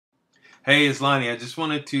Hey, it's Lonnie. I just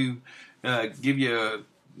wanted to give you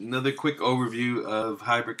another quick overview of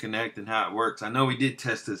Hybrid Connect and how it works. I know we did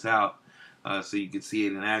test this out so you could see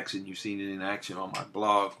it in action. You've seen it in action on my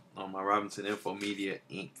blog, on my Robinson Info Media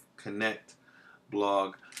Inc. Connect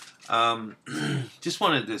blog. Um, just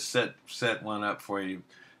wanted to set one up for you.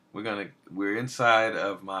 We're inside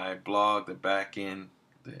of my blog, the back end,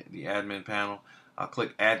 the admin panel. I'll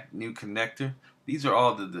click Add New Connector. These are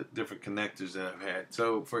all the different connectors that I've had.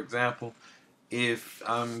 So, for example, if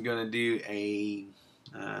I'm gonna do I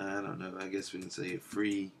don't know, I guess we can say a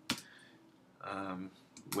free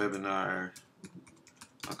webinar.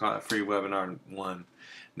 I'll call it free webinar 1.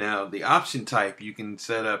 Now, the option type, you can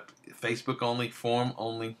set up Facebook only, form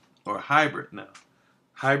only, or hybrid. Now,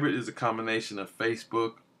 hybrid is a combination of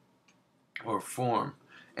Facebook or form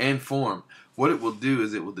and form. What it will do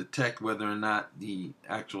is it will detect whether or not the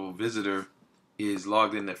actual visitor is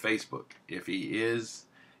logged into Facebook. If he is,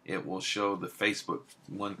 it will show the Facebook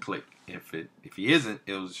one click. If he isn't,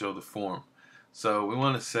 it will show the form. So we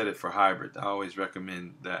want to set it for hybrid. I always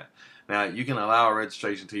recommend that. Now you can allow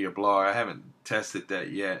registration to your blog. I haven't tested that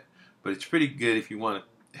yet, but it's pretty good if you want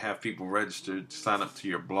to have people registered to sign up to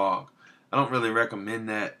your blog. I don't really recommend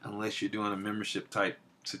that unless you're doing a membership type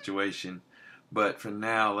situation. But for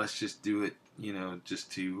now, let's just do it,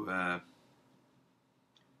 just to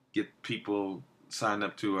get people signed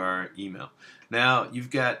up to our email. Now,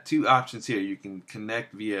 you've got two options here. You can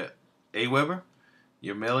connect via Aweber,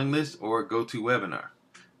 your mailing list, or GoToWebinar.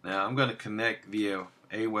 Now, I'm going to connect via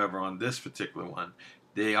Aweber on this particular one.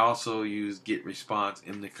 They also use GetResponse,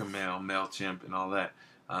 ImnicaMail, MailChimp, and all that.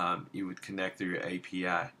 You would connect through your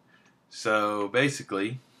API. So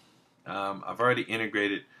basically, I've already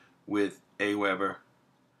integrated with Aweber.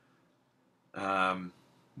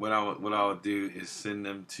 What I'll do is send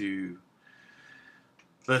them to.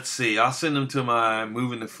 Let's see. I'll send them to my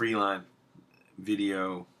Moving to Freeline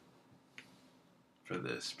video for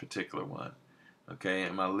this particular one. Okay,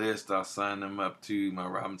 and my list, I'll sign them up to my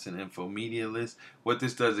Robinson Info Media list. What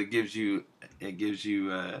this does, it gives you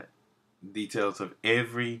details of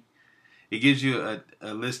every. It gives you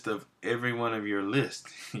a list of every one of your list,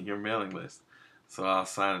 your mailing list. So I'll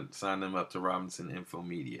sign them up to Robinson Info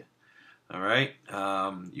Media. All right.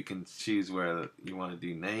 You can choose whether you want to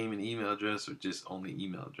do name and email address or just only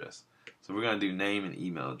email address. So we're going to do name and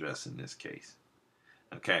email address in this case.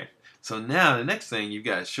 Okay. So now the next thing, you've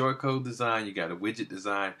got a shortcode design. You got a widget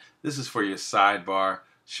design. This is for your sidebar.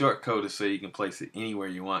 Shortcode is so you can place it anywhere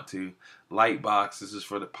you want to. Lightbox. This is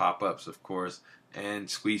for the pop-ups, of course. And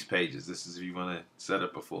squeeze pages. This is if you want to set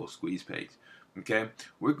up a full squeeze page. Okay.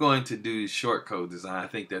 We're going to do shortcode design. I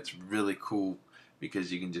think that's really cool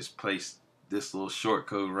because you can just place this little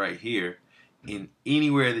shortcode right here in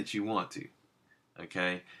anywhere that you want to.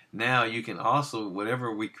 Okay. Now you can also,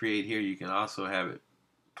 whatever we create here, you can also have it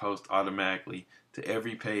post automatically to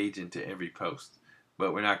every page and to every post.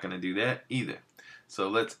 But we're not going to do that either. So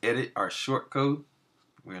let's edit our shortcode.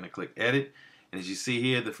 We're going to click edit. And as you see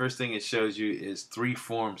here, the first thing it shows you is 3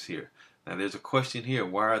 forms here. Now there's a question here.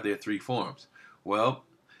 Why are there 3 forms? Well,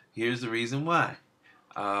 here's the reason why.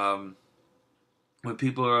 When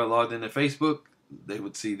people are logged into Facebook, they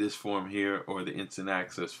would see this form here or the instant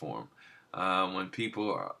access form. When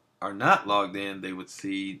people are not logged in, they would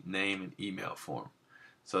see name and email form.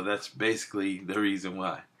 So that's basically the reason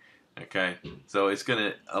why. Okay, so it's going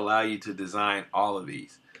to allow you to design all of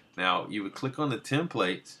these. Now you would click on the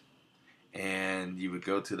templates and you would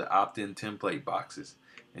go to the opt-in template boxes.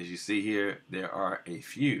 As you see here, there are a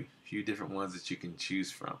few different ones that you can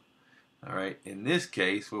choose from. All right, in this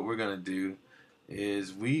case, what we're going to do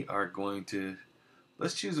is we are going to,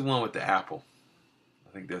 let's choose the one with the apple.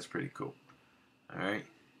 I think that's pretty cool. All right.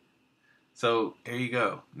 So here you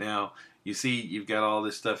go. Now you see you've got all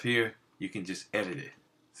this stuff here. You can just edit it.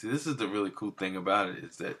 See, this is the really cool thing about it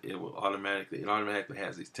is that it automatically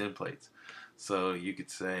has these templates. So you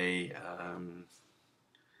could say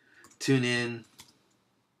tune in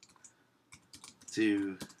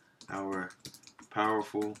to our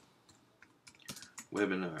powerful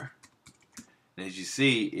webinar. And as you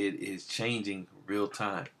see, it is changing real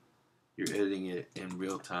time. You're editing it in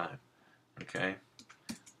real time. Okay?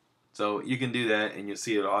 So you can do that and you'll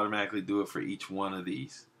see it automatically do it for each one of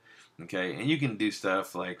these. Okay? And you can do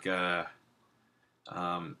stuff like add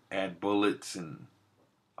bullets and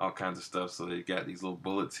all kinds of stuff. So they've got these little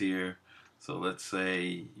bullets here. So let's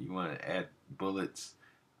say you want to add bullets.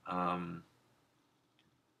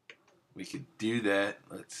 We could do that.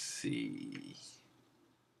 Let's see.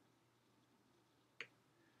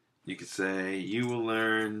 You could say you will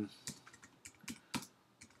learn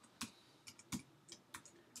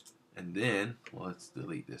And then, well, let's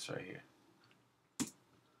delete this right here.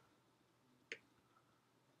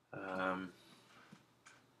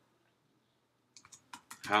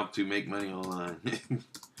 How to make money online.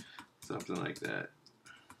 Something like that.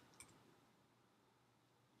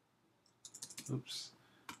 Oops.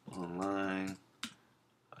 Online.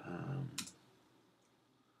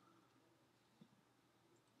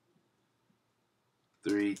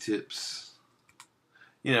 3 tips.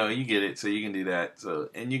 You know, you get it, so you can do that. So,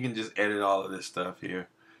 and you can just edit all of this stuff here.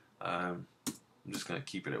 I'm just going to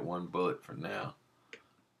keep it at 1 bullet for now.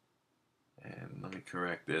 And let me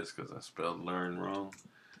correct this because I spelled learn wrong.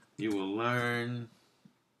 You will learn.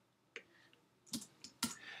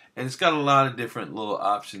 And it's got a lot of different little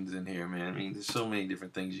options in here, man. I mean, there's so many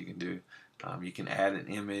different things you can do. You can add an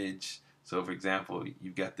image. So, for example,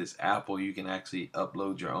 you've got this apple. You can actually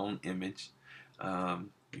upload your own image.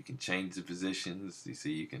 You can change the positions. You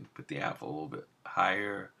see, you can put the apple a little bit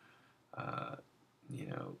higher, you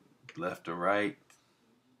know, left or right.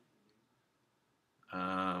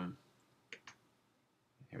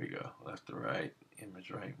 Here we go, left or right, image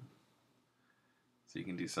right. So you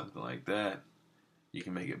can do something like that. You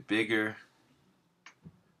can make it bigger,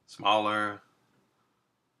 smaller.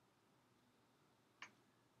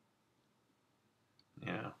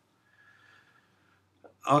 Yeah.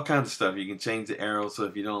 All kinds of stuff. You can change the arrows. So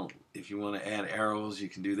if you want to add arrows, you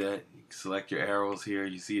can do that. You can select your arrows here.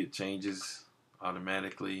 You see it changes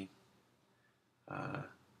automatically.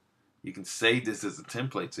 You can save this as a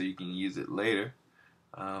template so you can use it later.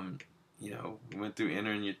 You know, we went through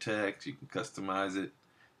entering your text. You can customize it.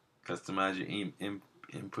 Customize your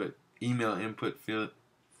email input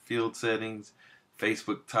field settings,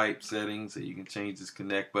 Facebook type settings. So you can change this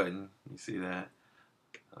connect button. You see that?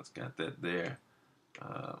 It's got that there.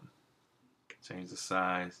 Change the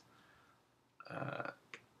size. Add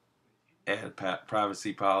a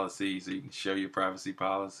privacy policy so you can show your privacy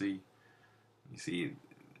policy. You see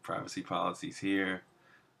privacy policies here.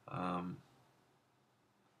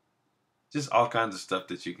 Just all kinds of stuff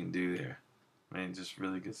that you can do there. Man, just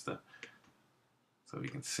really good stuff. So we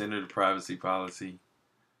can center the privacy policy.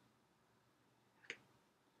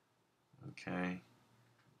 Okay.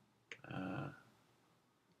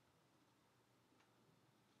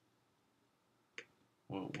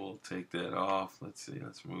 We'll take that off. Let's see.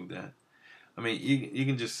 Let's remove that. I mean, you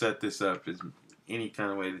can just set this up as any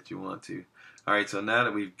kind of way that you want to. All right. So now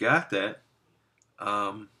that we've got that,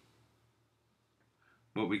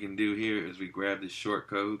 what we can do here is we grab this short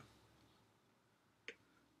code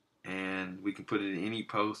and we can put it in any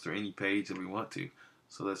post or any page that we want to.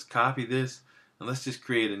 So let's copy this and let's just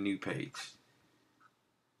create a new page.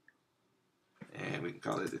 And we can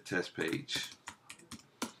call it the test page.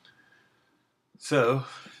 So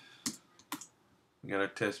we got our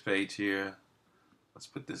test page here. Let's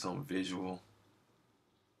put this on visual.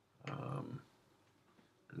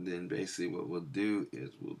 And then basically what we'll do is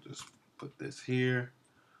we'll just put this here.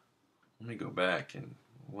 Let me go back and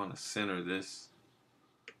want to center this.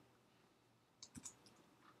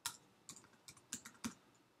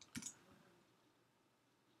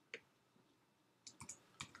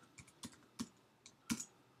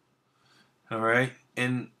 All right,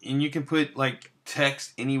 and you can put like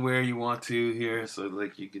text anywhere you want to here. So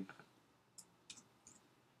like you could put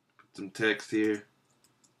some text here.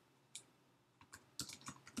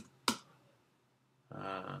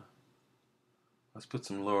 Let's put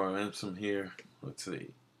some Lorem Ipsum here. Let's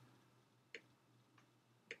see.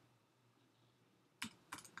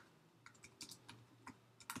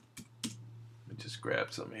 Let me just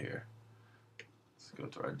grab some here. Let's go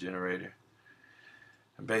to our generator.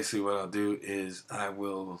 And basically what I'll do is I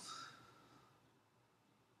will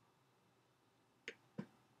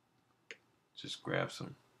just grab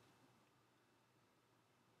some.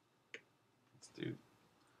 Let's do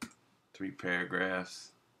 3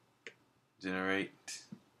 paragraphs. Generate.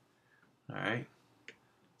 Alright.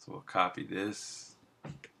 So we'll copy this.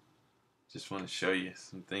 Just want to show you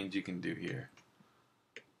some things you can do here.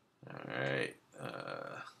 Alright.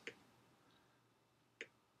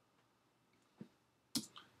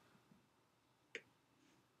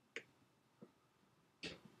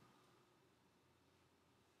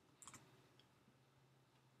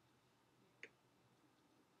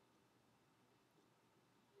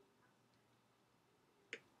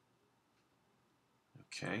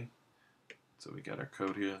 Okay, so we got our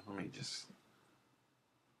code here. Let me just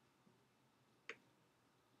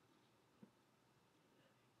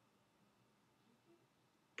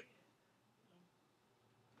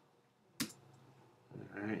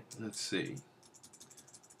alright, let's see.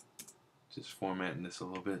 Just formatting this a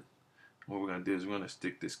little bit. What we're going to do is we're going to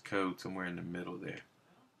stick this code somewhere in the middle there.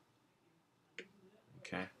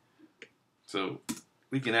 So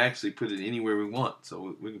we can actually put it anywhere we want.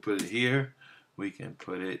 So we can put it here. We can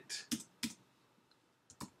put it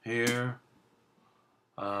here.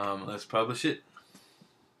 Let's publish it.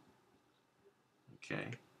 Okay.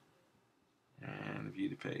 And view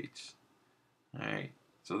the page. All right.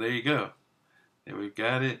 So there you go. There we've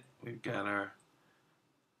got it. We've got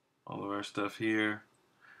all of our stuff here.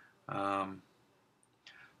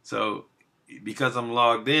 So because I'm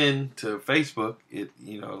logged in to Facebook,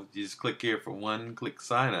 you just click here for one-click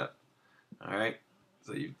sign up. All right.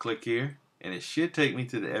 So you click here, and it should take me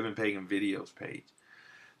to the Evan Pagan videos page.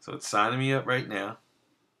 So it's signing me up right now.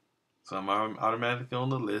 So I'm automatically on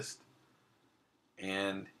the list,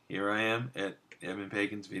 and here I am at Evan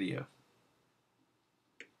Pagan's video.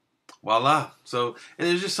 Voila! So, and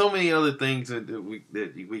there's just so many other things that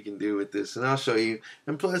we can do with this, and I'll show you.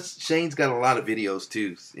 And plus, Shane's got a lot of videos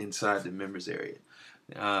too inside the members area.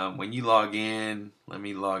 When you log in, let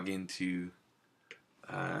me log into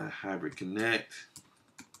Hybrid Connect.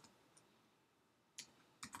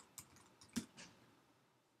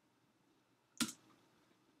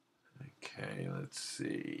 Okay, let's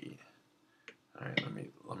see. All right,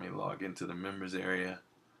 let me log into the members area.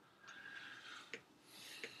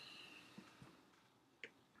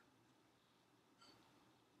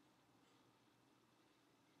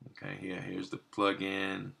 Okay, yeah, here's the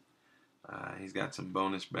plugin. He's got some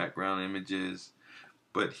bonus background images,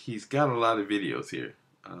 but he's got a lot of videos here.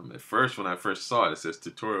 At first, when I first saw it, it says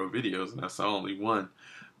tutorial videos, and I saw only one.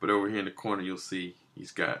 But over here in the corner, you'll see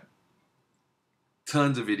he's got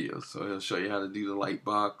tons of videos. So he'll show you how to do the light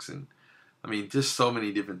box, and I mean, just so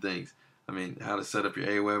many different things. I mean, how to set up your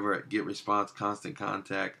Aweber, Get Response, Constant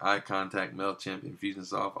Contact, iContact, MailChimp,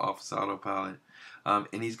 Infusionsoft, Office Autopilot.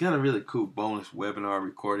 And he's got a really cool bonus webinar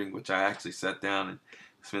recording, which I actually sat down and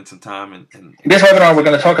spent some time and in this webinar, we're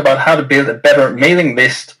going to talk about how to build a better mailing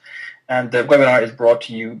list. And the webinar is brought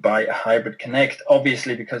to you by Hybrid Connect,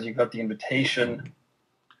 obviously, because you got the invitation.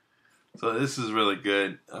 So this is really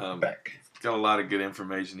good. Back. It's got a lot of good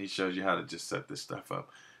information. He shows you how to just set this stuff up.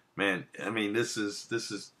 Man, I mean, this is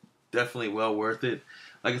definitely well worth it.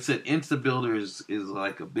 Like I said, InstaBuilder is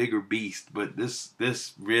like a bigger beast, but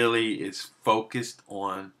this really is focused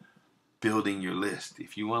on building your list.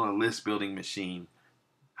 If you want a list building machine,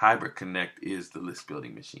 Hybrid Connect is the list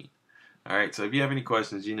building machine. All right, so if you have any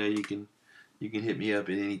questions, you can hit me up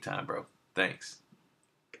at any time, bro. Thanks.